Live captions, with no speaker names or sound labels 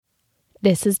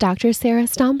This is Dr. Sarah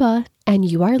Stomba, and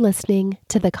you are listening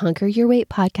to the Conquer Your Weight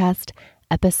podcast,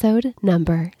 episode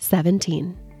number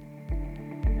 17.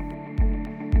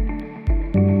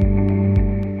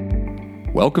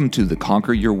 Welcome to the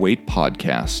Conquer Your Weight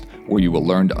podcast, where you will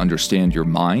learn to understand your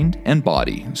mind and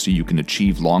body so you can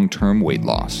achieve long-term weight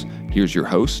loss. Here's your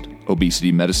host,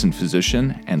 obesity medicine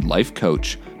physician and life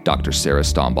coach, Dr. Sarah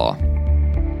Stomba.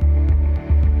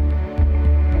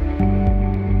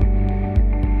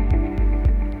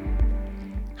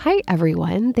 Hi,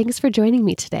 everyone. Thanks for joining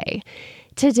me today.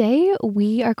 Today,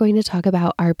 we are going to talk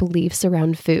about our beliefs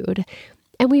around food.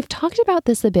 And we've talked about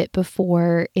this a bit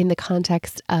before in the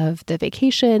context of the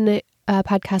vacation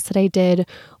podcast that I did,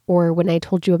 or when I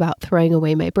told you about throwing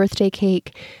away my birthday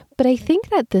cake. But I think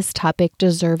that this topic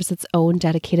deserves its own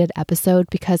dedicated episode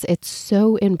because it's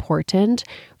so important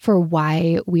for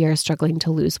why we are struggling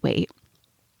to lose weight.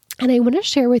 And I want to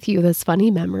share with you this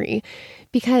funny memory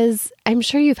because I'm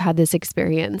sure you've had this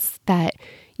experience that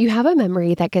you have a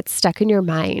memory that gets stuck in your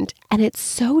mind and it's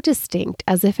so distinct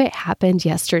as if it happened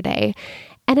yesterday.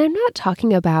 And I'm not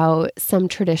talking about some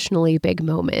traditionally big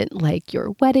moment like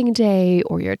your wedding day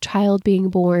or your child being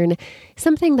born,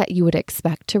 something that you would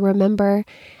expect to remember.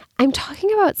 I'm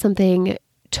talking about something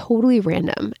totally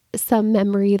random, some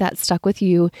memory that stuck with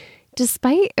you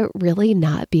despite it really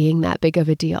not being that big of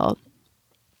a deal.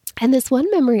 And this one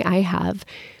memory I have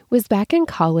was back in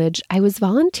college. I was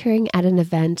volunteering at an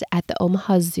event at the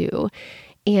Omaha Zoo,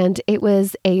 and it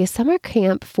was a summer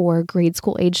camp for grade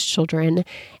school age children.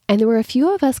 And there were a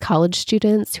few of us college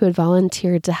students who had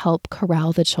volunteered to help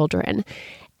corral the children.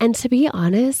 And to be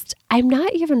honest, I'm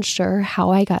not even sure how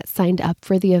I got signed up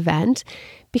for the event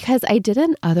because I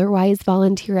didn't otherwise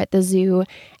volunteer at the zoo.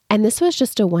 And this was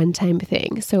just a one-time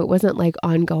thing. So it wasn't like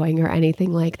ongoing or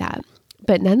anything like that.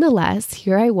 But nonetheless,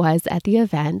 here I was at the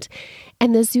event,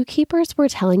 and the zookeepers were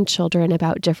telling children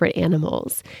about different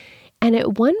animals. And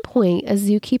at one point, a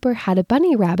zookeeper had a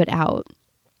bunny rabbit out,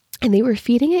 and they were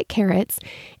feeding it carrots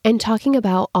and talking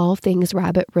about all things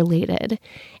rabbit related.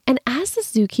 And as the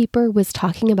zookeeper was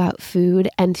talking about food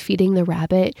and feeding the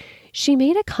rabbit, she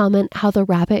made a comment how the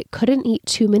rabbit couldn't eat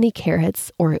too many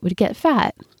carrots or it would get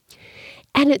fat.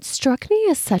 And it struck me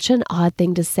as such an odd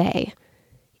thing to say.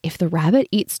 If the rabbit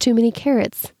eats too many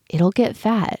carrots, it'll get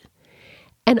fat.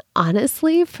 And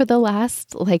honestly, for the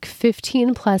last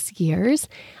 15 plus years,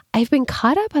 I've been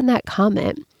caught up on that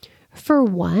comment. For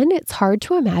one, it's hard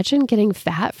to imagine getting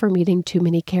fat from eating too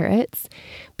many carrots.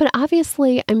 But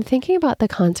obviously, I'm thinking about the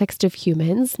context of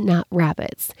humans, not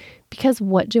rabbits. Because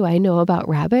what do I know about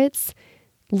rabbits?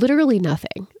 Literally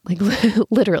nothing.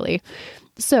 Literally.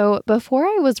 So before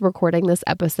I was recording this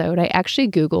episode, I actually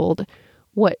Googled,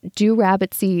 what do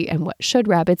rabbits eat and what should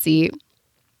rabbits eat?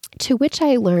 To which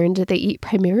I learned they eat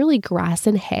primarily grass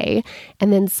and hay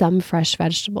and then some fresh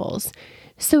vegetables.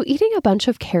 So eating a bunch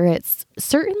of carrots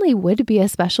certainly would be a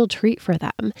special treat for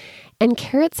them. And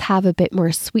carrots have a bit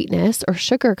more sweetness or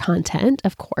sugar content,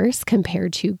 of course,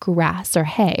 compared to grass or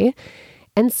hay.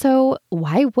 And so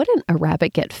why wouldn't a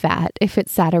rabbit get fat if it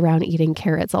sat around eating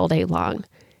carrots all day long?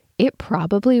 It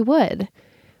probably would.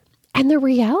 And the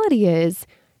reality is,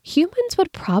 humans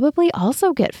would probably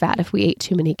also get fat if we ate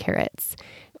too many carrots.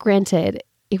 Granted,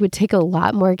 it would take a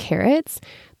lot more carrots,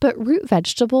 but root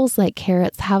vegetables like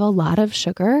carrots have a lot of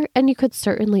sugar and you could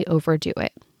certainly overdo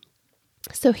it.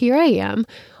 So here I am,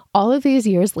 all of these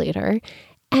years later,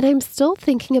 and I'm still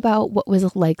thinking about what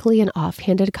was likely an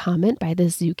offhanded comment by the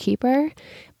zookeeper,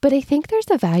 but I think there's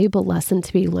a valuable lesson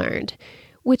to be learned,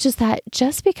 which is that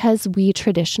just because we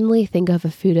traditionally think of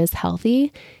a food as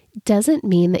healthy, doesn't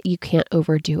mean that you can't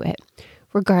overdo it.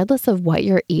 Regardless of what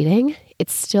you're eating,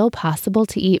 it's still possible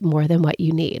to eat more than what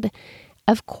you need.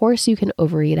 Of course, you can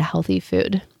overeat a healthy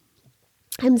food.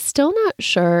 I'm still not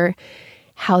sure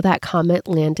how that comment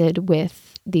landed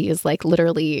with these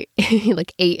literally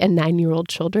 8 and 9-year-old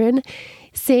children.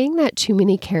 Saying that too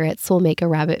many carrots will make a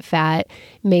rabbit fat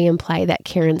may imply that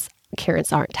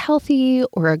carrots aren't healthy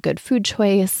or a good food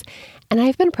choice. And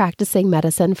I've been practicing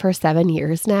medicine for 7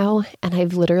 years now, and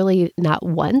I've literally not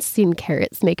once seen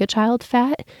carrots make a child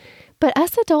fat. But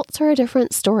us adults are a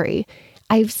different story.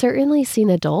 I've certainly seen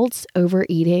adults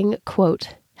overeating,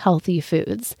 quote, healthy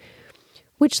foods.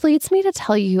 Which leads me to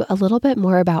tell you a little bit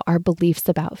more about our beliefs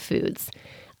about foods.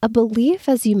 A belief,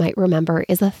 as you might remember,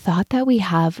 is a thought that we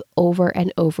have over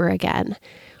and over again.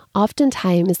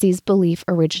 Oftentimes, these beliefs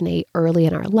originate early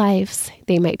in our lives.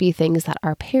 They might be things that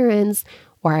our parents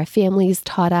or our families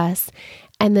taught us,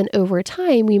 and then over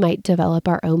time, we might develop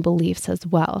our own beliefs as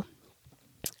well.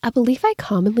 A belief I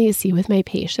commonly see with my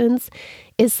patients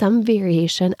is some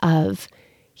variation of,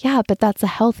 yeah, but that's a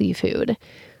healthy food.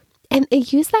 And they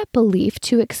use that belief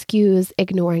to excuse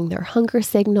ignoring their hunger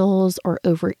signals or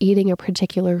overeating a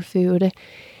particular food.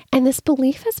 And this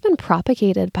belief has been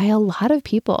propagated by a lot of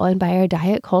people and by our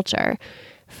diet culture.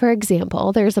 For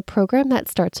example, there's a program that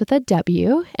starts with a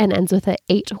W and ends with a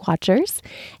 8 Watchers,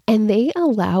 and they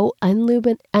allow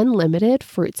unlimited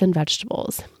fruits and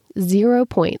vegetables. 0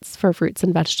 points for fruits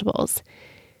and vegetables.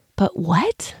 But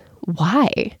what?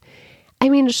 Why? I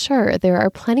mean, sure, there are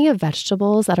plenty of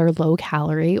vegetables that are low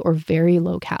calorie or very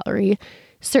low calorie.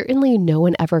 Certainly no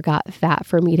one ever got fat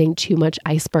from eating too much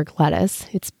iceberg lettuce.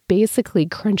 It's basically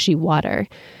crunchy water.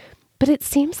 But it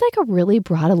seems like a really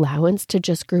broad allowance to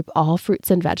just group all fruits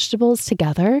and vegetables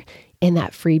together in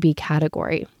that freebie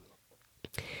category.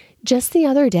 Just the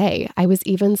other day, I was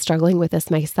even struggling with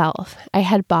this myself. I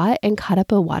had bought and cut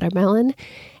up a watermelon,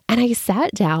 and I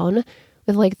sat down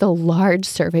with like the large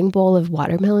serving bowl of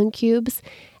watermelon cubes,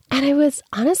 and I was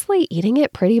honestly eating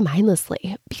it pretty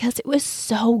mindlessly because it was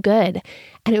so good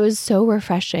and it was so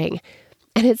refreshing.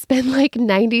 And it's been like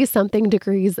 90 something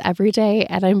degrees every day,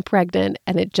 and I'm pregnant,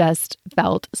 and it just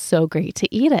felt so great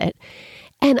to eat it.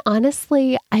 And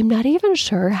honestly, I'm not even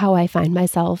sure how I found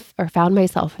myself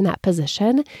in that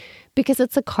position, because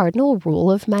it's a cardinal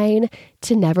rule of mine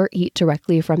to never eat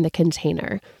directly from the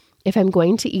container. If I'm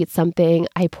going to eat something,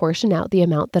 I portion out the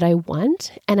amount that I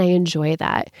want, and I enjoy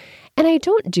that. And I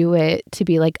don't do it to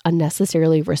be like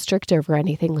unnecessarily restrictive or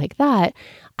anything like that.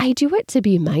 I do it to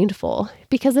be mindful,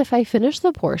 because if I finish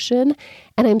the portion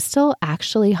and I'm still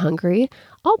actually hungry,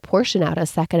 I'll portion out a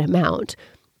second amount.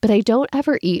 But I don't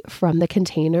ever eat from the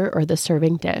container or the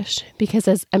serving dish, because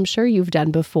as I'm sure you've done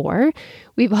before,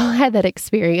 we've all had that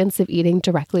experience of eating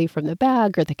directly from the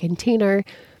bag or the container,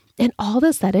 and all of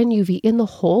a sudden you've eaten the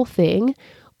whole thing,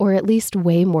 or at least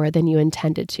way more than you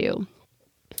intended to.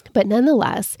 But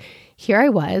nonetheless, here I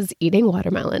was eating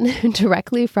watermelon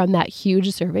directly from that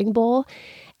huge serving bowl,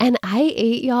 and I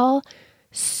ate, y'all,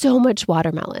 so much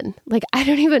watermelon. Like, I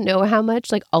don't even know how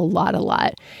much, like a lot.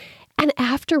 And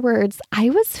afterwards, I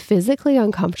was physically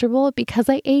uncomfortable because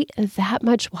I ate that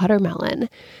much watermelon.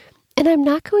 And I'm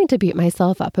not going to beat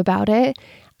myself up about it.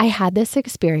 I had this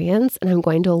experience, and I'm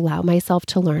going to allow myself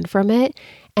to learn from it.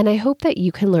 And I hope that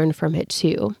you can learn from it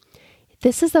too.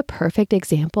 This is a perfect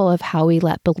example of how we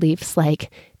let beliefs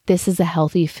like, this is a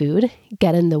healthy food,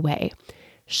 get in the way.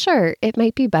 Sure, it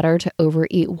might be better to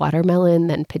overeat watermelon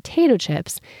than potato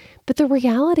chips, but the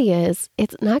reality is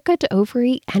it's not good to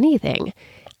overeat anything.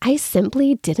 I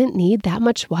simply didn't need that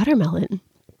much watermelon.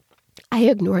 I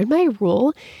ignored my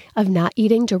rule of not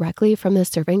eating directly from the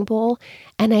serving bowl,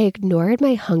 and I ignored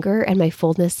my hunger and my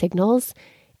fullness signals,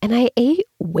 and I ate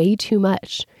way too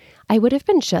much. I would have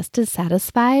been just as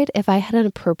satisfied if I had an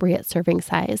appropriate serving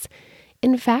size.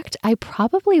 In fact, I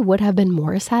probably would have been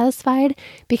more satisfied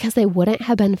because I wouldn't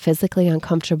have been physically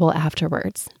uncomfortable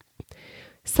afterwards.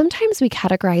 Sometimes we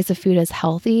categorize a food as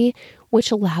healthy, which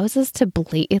allows us to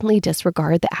blatantly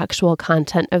disregard the actual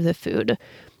content of the food.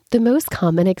 The most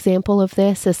common example of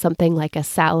this is something like a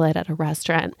salad at a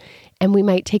restaurant, and we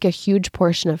might take a huge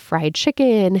portion of fried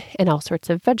chicken and all sorts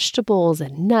of vegetables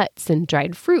and nuts and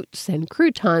dried fruits and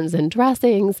croutons and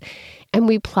dressings, and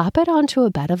we plop it onto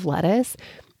a bed of lettuce,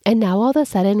 and now all of a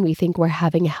sudden we think we're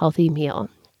having a healthy meal.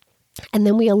 And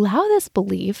then we allow this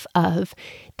belief of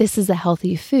this is a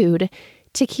healthy food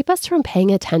to keep us from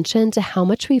paying attention to how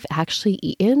much we've actually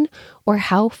eaten or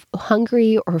how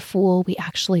hungry or full we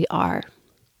actually are.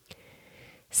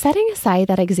 Setting aside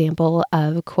that example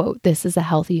of, quote, this is a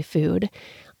healthy food,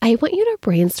 I want you to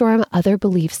brainstorm other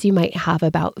beliefs you might have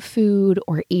about food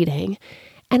or eating.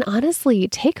 And honestly,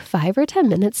 take 5 or 10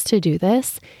 minutes to do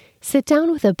this. Sit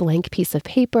down with a blank piece of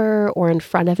paper or in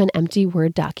front of an empty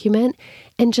Word document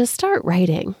and just start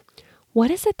writing.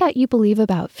 What is it that you believe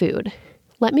about food?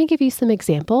 Let me give you some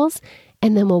examples,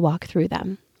 and then we'll walk through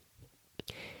them.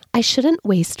 I shouldn't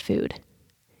waste food.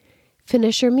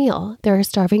 Finish your meal. There are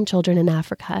starving children in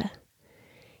Africa.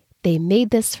 They made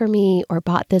this for me, or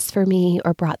bought this for me,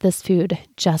 or brought this food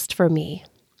just for me.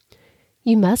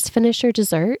 You must finish your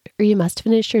dessert, or you must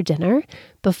finish your dinner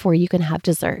before you can have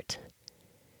dessert.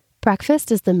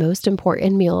 Breakfast is the most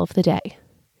important meal of the day.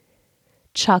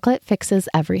 Chocolate fixes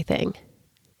everything.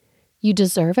 You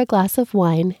deserve a glass of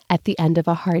wine at the end of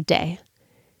a hard day.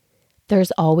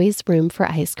 There's always room for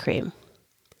ice cream.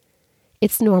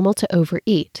 It's normal to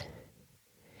overeat.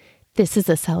 This is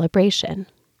a celebration.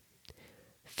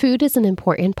 Food is an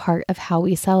important part of how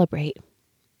we celebrate.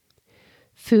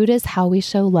 Food is how we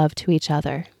show love to each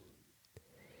other.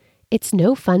 It's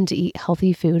no fun to eat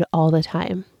healthy food all the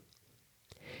time.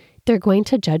 They're going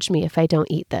to judge me if I don't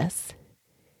eat this.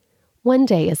 One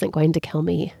day isn't going to kill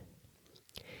me.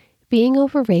 Being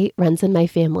overweight runs in my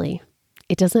family.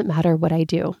 It doesn't matter what I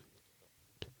do.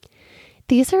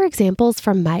 These are examples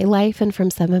from my life and from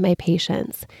some of my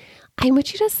patients. I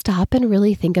want you to stop and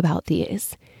really think about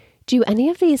these. Do any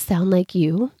of these sound like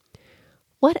you?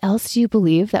 What else do you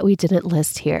believe that we didn't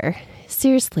list here?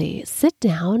 Seriously, sit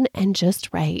down and just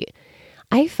write.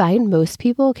 I find most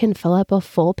people can fill up a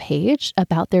full page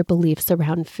about their beliefs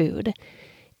around food.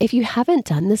 If you haven't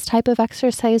done this type of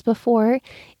exercise before,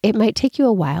 it might take you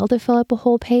a while to fill up a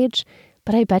whole page,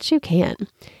 but I bet you can.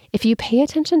 If you pay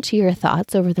attention to your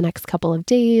thoughts over the next couple of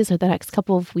days or the next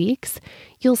couple of weeks,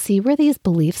 you'll see where these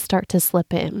beliefs start to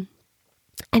slip in.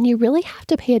 And you really have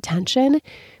to pay attention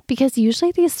because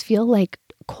usually these feel like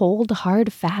cold,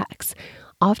 hard facts.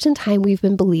 Oftentimes we've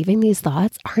been believing these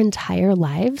thoughts our entire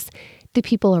lives. The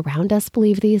people around us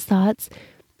believe these thoughts,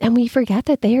 and we forget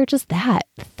that they are just that,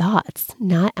 thoughts,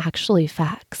 not actually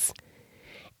facts.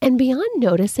 And beyond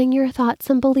noticing your thoughts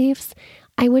and beliefs,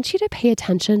 I want you to pay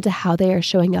attention to how they are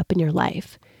showing up in your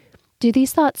life. Do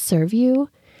these thoughts serve you?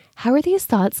 How are these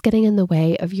thoughts getting in the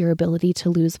way of your ability to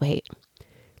lose weight?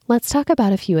 Let's talk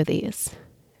about a few of these.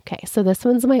 Okay, so this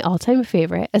one's my all-time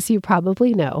favorite, as you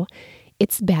probably know.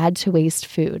 It's bad to waste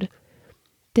food.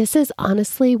 This is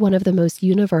honestly one of the most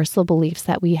universal beliefs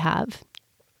that we have.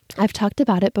 I've talked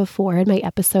about it before in my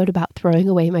episode about throwing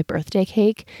away my birthday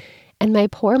cake, and my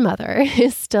poor mother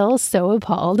is still so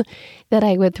appalled that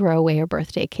I would throw away her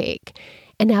birthday cake.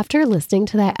 And after listening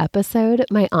to that episode,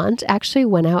 my aunt actually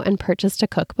went out and purchased a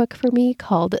cookbook for me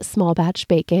called Small Batch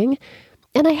Baking.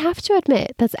 And I have to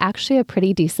admit, that's actually a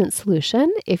pretty decent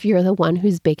solution if you're the one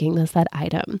who's baking the said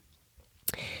item.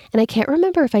 And I can't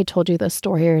remember if I told you this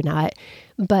story or not,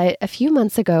 but a few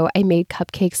months ago, I made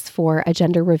cupcakes for a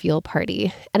gender reveal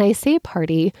party. And I say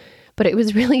party, but it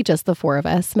was really just the four of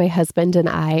us, my husband and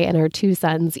I and our two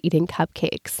sons eating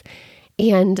cupcakes.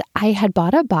 And I had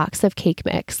bought a box of cake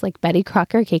mix, like Betty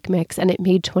Crocker cake mix, and it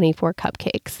made 24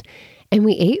 cupcakes. And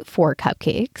we ate 4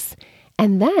 cupcakes.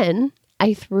 And then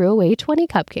I threw away 20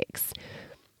 cupcakes.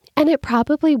 And it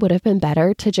probably would have been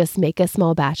better to just make a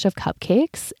small batch of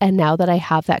cupcakes. And now that I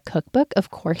have that cookbook,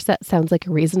 of course, that sounds like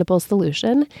a reasonable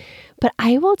solution. But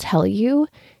I will tell you,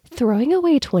 throwing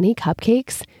away 20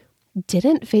 cupcakes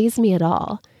didn't faze me at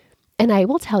all. And I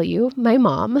will tell you, my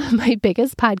mom, my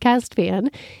biggest podcast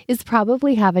fan, is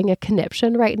probably having a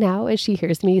conniption right now as she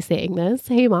hears me saying this.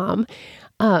 Hey, Mom.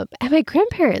 And my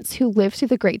grandparents who lived through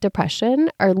the Great Depression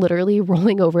are literally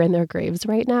rolling over in their graves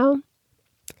right now.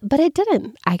 But it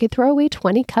didn't. I could throw away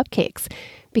 20 cupcakes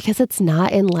because it's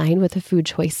not in line with the food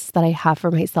choices that I have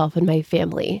for myself and my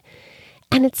family.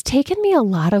 And it's taken me a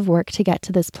lot of work to get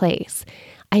to this place.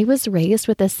 I was raised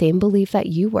with the same belief that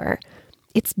you were.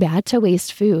 It's bad to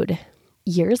waste food.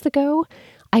 Years ago,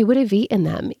 I would have eaten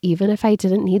them even if I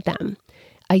didn't need them.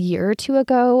 A year or two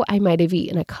ago, I might have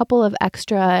eaten a couple of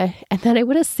extra and then I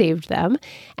would have saved them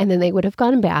and then they would have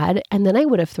gone bad and then I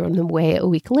would have thrown them away a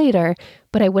week later,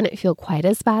 but I wouldn't feel quite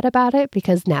as bad about it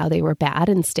because now they were bad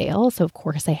and stale. So of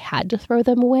course I had to throw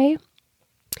them away.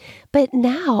 But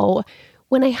now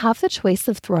when I have the choice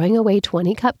of throwing away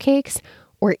 20 cupcakes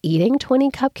or eating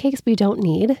 20 cupcakes we don't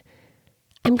need,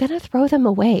 I'm going to throw them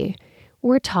away.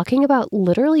 We're talking about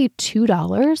literally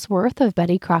 $2 worth of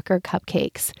Betty Crocker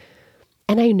cupcakes.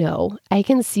 And I know, I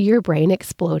can see your brain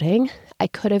exploding. I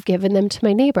could have given them to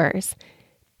my neighbors,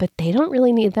 but they don't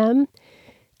really need them.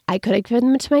 I could have given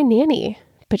them to my nanny,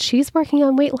 but she's working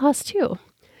on weight loss too.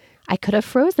 I could have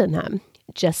frozen them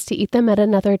just to eat them at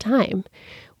another time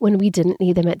when we didn't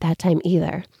need them at that time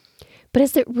either. But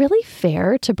is it really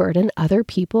fair to burden other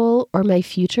people or my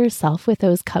future self with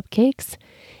those cupcakes?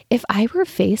 If I were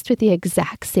faced with the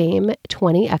exact same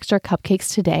 20 extra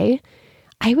cupcakes today,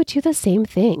 I would do the same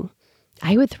thing.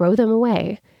 I would throw them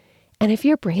away. And if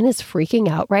your brain is freaking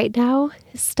out right now,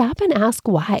 stop and ask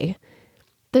why.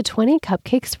 The 20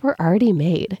 cupcakes were already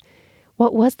made.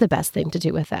 What was the best thing to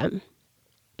do with them?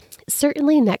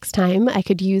 Certainly next time I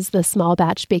could use the small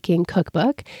batch baking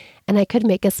cookbook and I could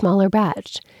make a smaller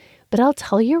batch. But I'll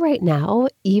tell you right now,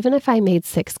 even if I made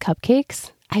 6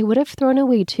 cupcakes, I would have thrown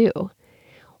away 2.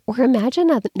 Or imagine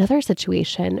another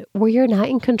situation where you're not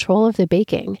in control of the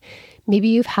baking. Maybe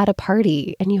you've had a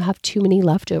party and you have too many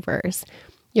leftovers.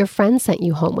 Your friend sent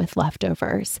you home with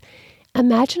leftovers.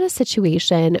 Imagine a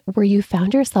situation where you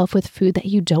found yourself with food that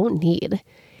you don't need.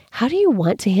 How do you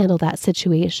want to handle that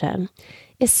situation?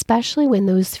 Especially when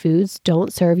those foods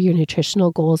don't serve your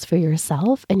nutritional goals for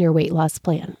yourself and your weight loss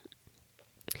plan.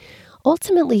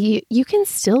 Ultimately, you can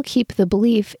still keep the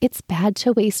belief it's bad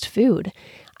to waste food.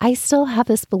 I still have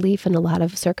this belief in a lot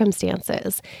of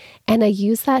circumstances, and I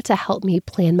use that to help me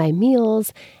plan my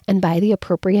meals and buy the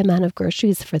appropriate amount of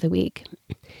groceries for the week.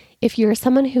 If you're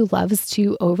someone who loves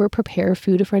to over-prepare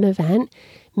food for an event,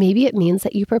 maybe it means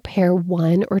that you prepare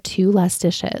 1 or 2 less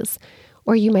dishes,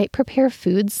 or you might prepare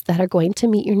foods that are going to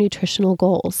meet your nutritional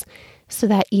goals so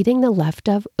that eating the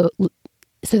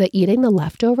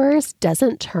leftovers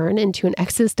doesn't turn into an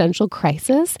existential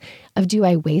crisis of, do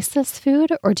I waste this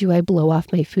food or do I blow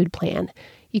off my food plan?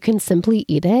 You can simply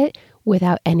eat it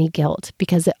without any guilt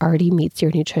because it already meets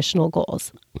your nutritional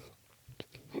goals.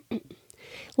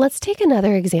 Let's take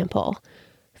another example.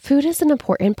 Food is an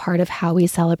important part of how we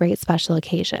celebrate special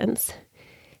occasions.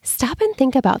 Stop and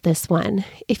think about this one.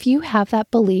 If you have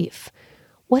that belief,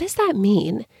 what does that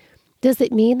mean? Does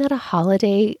it mean that a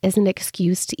holiday is an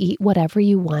excuse to eat whatever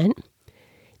you want?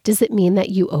 Does it mean that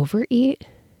you overeat?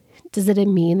 Does it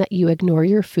mean that you ignore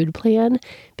your food plan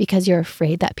because you're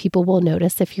afraid that people will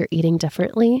notice if you're eating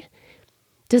differently?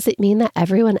 Does it mean that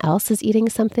everyone else is eating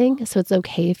something, so it's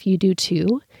okay if you do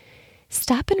too?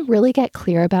 Stop and really get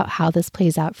clear about how this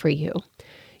plays out for you.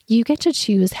 You get to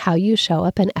choose how you show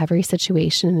up in every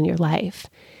situation in your life.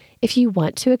 If you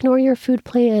want to ignore your food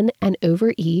plan and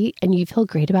overeat and you feel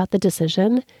great about the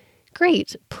decision,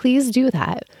 great, please do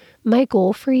that. My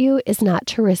goal for you is not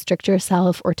to restrict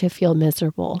yourself or to feel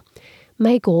miserable.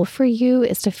 My goal for you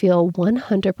is to feel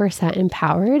 100%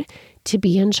 empowered to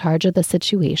be in charge of the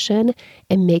situation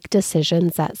and make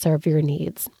decisions that serve your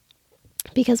needs.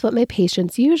 Because what my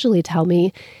patients usually tell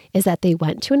me is that they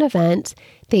went to an event,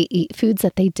 they ate foods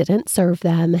that they didn't serve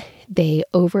them, they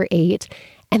overate,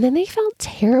 and then they felt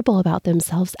terrible about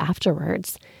themselves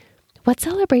afterwards. What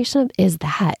celebration is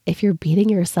that if you're beating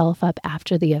yourself up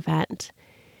after the event?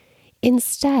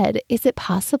 Instead, is it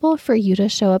possible for you to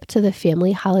show up to the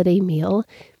family holiday meal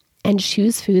and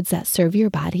choose foods that serve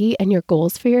your body and your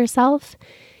goals for yourself?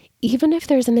 Even if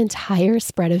there's an entire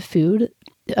spread of foods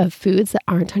that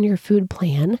aren't on your food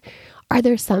plan, are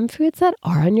there some foods that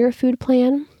are on your food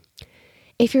plan?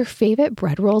 If your favorite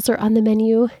bread rolls are on the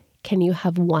menu, can you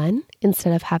have 1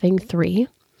 instead of having 3?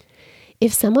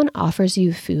 If someone offers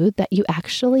you food that you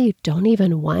actually don't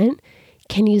even want,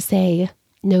 can you say,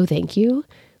 no, thank you,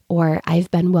 or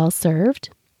I've been well served?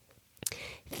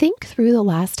 Think through the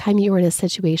last time you were in a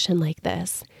situation like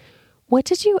this. What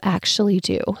did you actually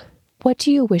do? What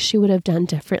do you wish you would have done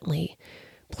differently?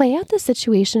 Play out the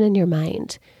situation in your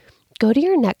mind. Go to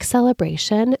your next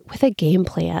celebration with a game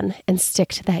plan and stick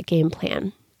to that game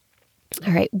plan.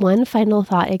 All right, one final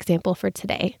thought example for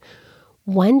today.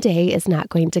 One day is not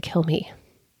going to kill me.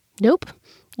 Nope,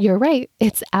 you're right.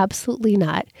 It's absolutely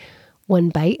not. One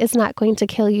bite is not going to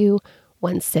kill you.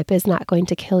 One sip is not going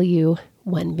to kill you.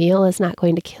 One meal is not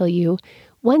going to kill you.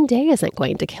 One day isn't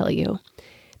going to kill you.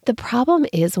 The problem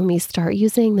is when we start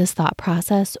using this thought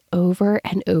process over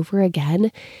and over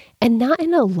again, and not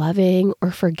in a loving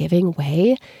or forgiving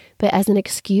way, but as an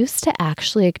excuse to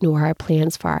actually ignore our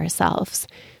plans for ourselves.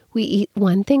 We eat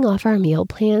one thing off our meal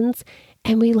plans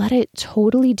and we let it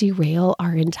totally derail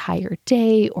our entire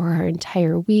day or our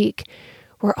entire week.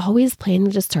 We're always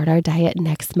planning to start our diet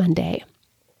next Monday.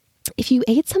 If you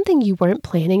ate something you weren't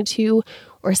planning to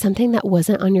or something that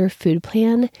wasn't on your food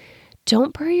plan,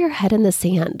 don't bury your head in the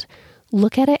sand.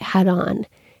 Look at it head on.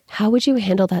 How would you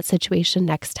handle that situation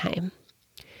next time?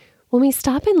 When we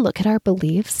stop and look at our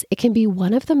beliefs, it can be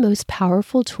one of the most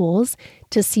powerful tools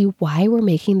to see why we're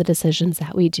making the decisions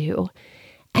that we do.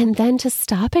 And then to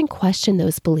stop and question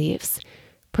those beliefs.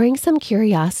 Bring some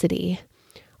curiosity.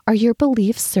 Are your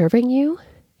beliefs serving you?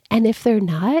 And if they're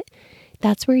not,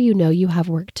 that's where you know you have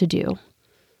work to do.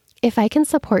 If I can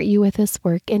support you with this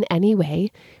work in any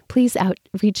way, please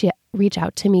reach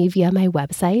out to me via my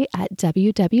website at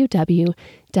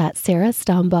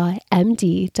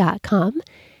www.sarahstombamd.com.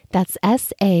 That's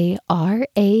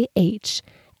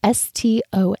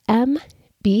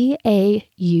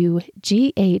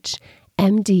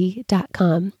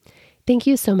SarahStombaughMD.com. Thank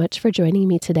you so much for joining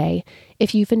me today.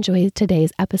 If you've enjoyed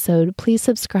today's episode, please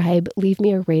subscribe, leave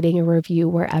me a rating or review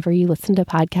wherever you listen to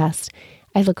podcasts.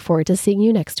 I look forward to seeing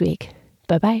you next week.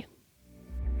 Bye-bye.